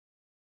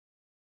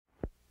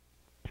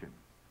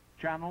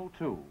Channel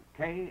 2,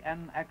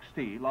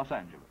 KNXT, Los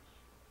Angeles.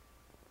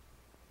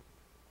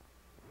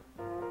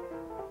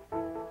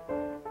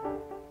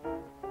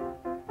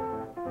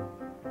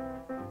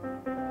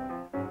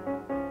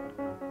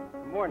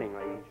 Good morning,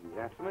 ladies and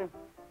gentlemen.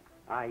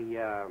 I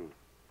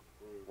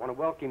want to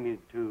welcome you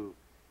to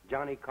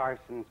Johnny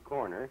Carson's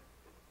Corner,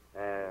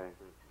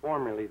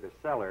 formerly the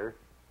Cellar,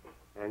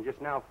 and just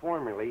now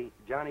formerly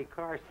Johnny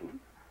Carson.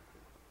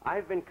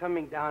 I've been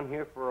coming down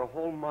here for a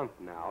whole month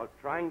now,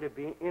 trying to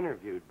be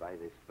interviewed by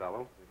this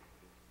fellow,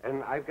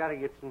 and I've got to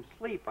get some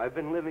sleep. I've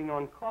been living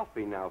on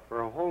coffee now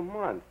for a whole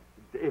month.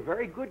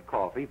 Very good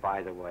coffee,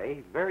 by the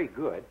way, very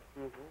good.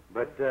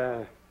 But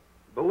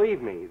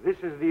believe me, this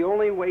is the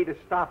only way to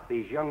stop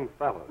these young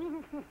fellows.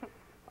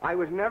 I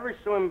was never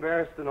so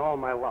embarrassed in all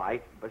my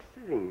life by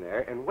sitting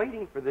there and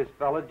waiting for this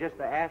fellow just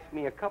to ask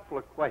me a couple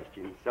of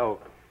questions. So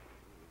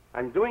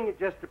I'm doing it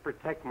just to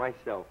protect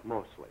myself,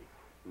 mostly.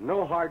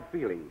 No hard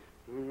feelings.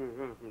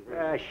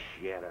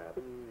 Shut up.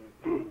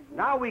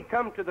 Now we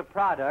come to the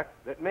product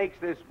that makes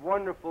this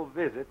wonderful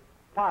visit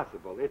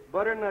possible. It's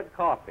butternut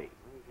coffee.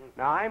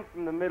 Now, I'm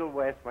from the Middle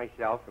West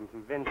myself. I'm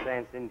from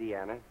Vincennes,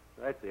 Indiana.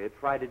 That's it.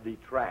 Try to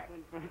detract.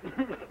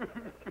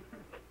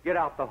 Get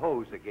out the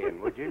hose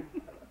again, would you?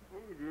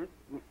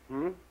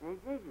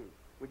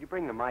 Would you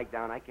bring the mic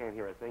down? I can't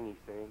hear a thing he's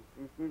saying.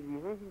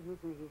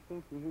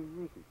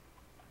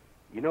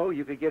 You know,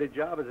 you could get a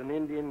job as an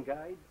Indian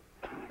guide.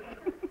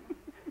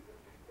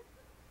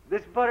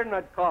 This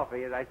butternut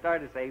coffee, as I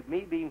started to say,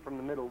 me being from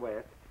the Middle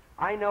West,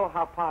 I know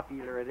how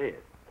popular it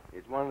is.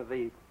 It's one of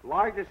the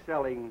largest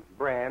selling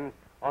brands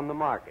on the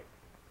market.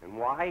 And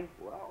why?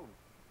 Well,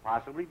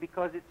 possibly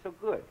because it's so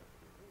good.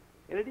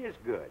 And it is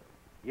good.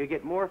 You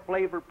get more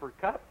flavor per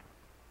cup,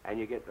 and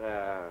you get,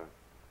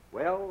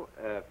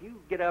 if you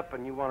get up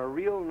and you want a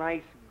real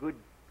nice, good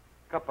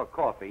cup of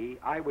coffee,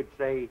 I would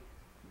say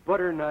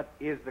butternut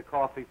is the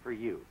coffee for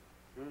you.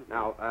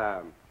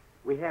 Now,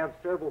 we have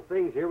several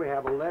things here. We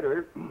have a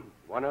letter.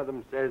 One of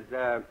them says,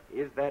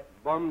 is that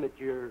bum that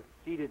you're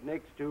seated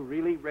next to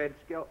really Red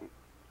Skelton?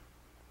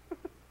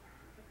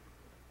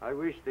 I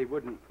wish they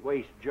wouldn't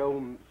waste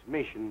Jones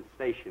Mission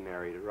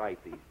stationery to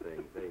write these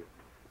things. They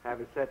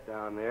have it set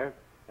down there.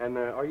 And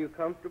are you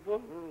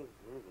comfortable?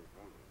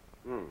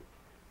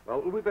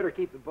 Well, we better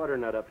keep the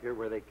butternut up here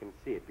where they can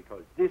see it,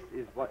 because this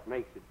is what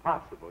makes it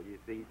possible, you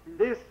see.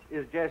 This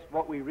is just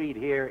what we read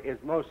here is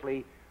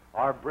mostly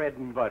our bread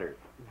and butter.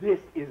 This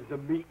is the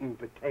meat and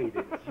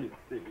potatoes, you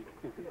see.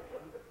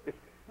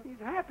 He's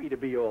happy to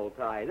be all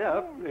tied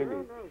up.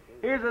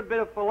 Here's a bit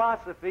of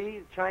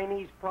philosophy,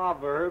 Chinese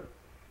proverb.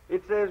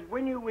 It says,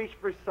 when you wish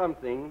for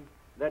something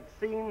that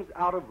seems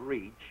out of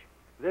reach,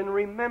 then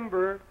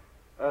remember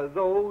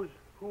those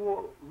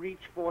who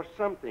reach for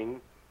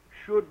something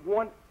should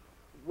want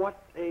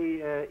what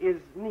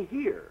is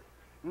here,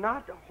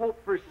 not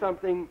hope for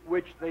something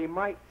which they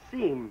might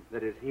seem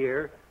that is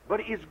here, but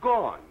is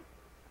gone.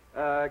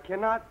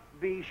 Cannot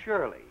be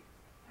surely.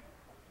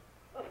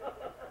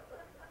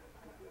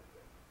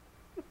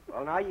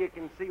 Well, now you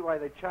can see why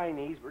the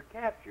Chinese were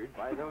captured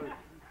by those.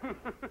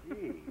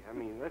 Gee, I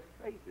mean, let's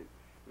face it.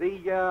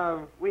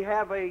 We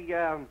have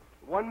a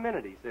 1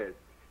 minute, he says.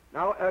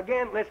 Now,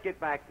 again, let's get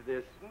back to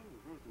this.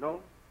 No?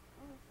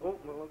 Oh,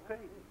 well,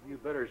 okay. You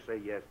better say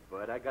yes,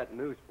 bud. I got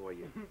news for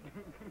you.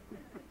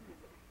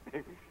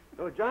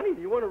 So, Johnny,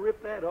 do you want to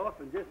rip that off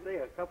and just say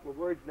a couple of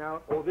words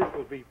now? Oh, this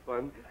will be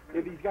fun.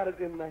 If he's got it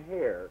in the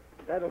hair,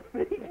 that'll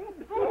be...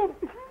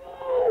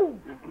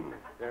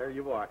 There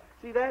you are.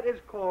 See, that is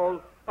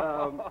called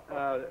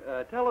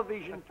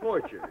television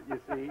torture, you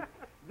see.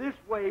 This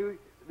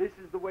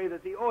is the way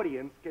that the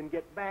audience can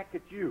get back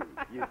at you,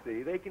 you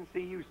see. They can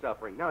see you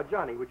suffering. Now,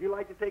 Johnny, would you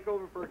like to take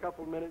over for a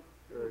couple of minutes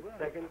or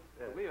seconds?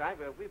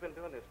 We've been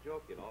doing this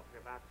joke, you know, for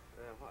about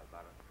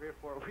 3 or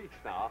 4 weeks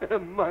now. A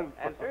month.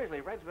 And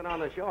seriously, Red's been on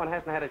the show and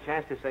hasn't had a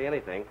chance to say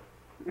anything.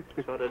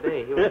 So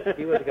today,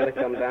 he was going to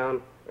come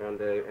down and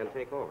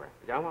take over.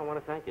 John, I want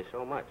to thank you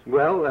so much.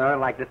 Well, I'd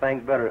like to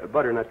thank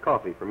Butternut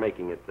Coffee for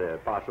making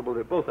it possible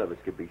that both of us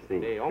could be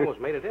seen. They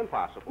almost made it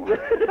impossible.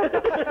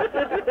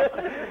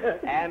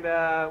 And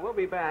we'll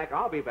be back.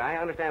 I'll be back.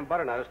 I understand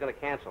Butternut is going to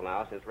cancel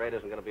now since Red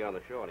isn't going to be on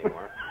the show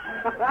anymore.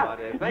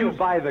 But you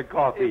buy the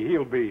coffee.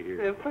 He'll be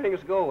here. If things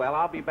go well,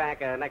 I'll be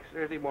back next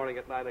Thursday morning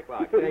at 9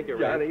 o'clock. Thank you,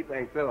 Red. Johnny,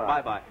 thanks a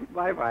lot.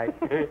 Bye-bye.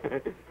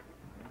 Bye-bye.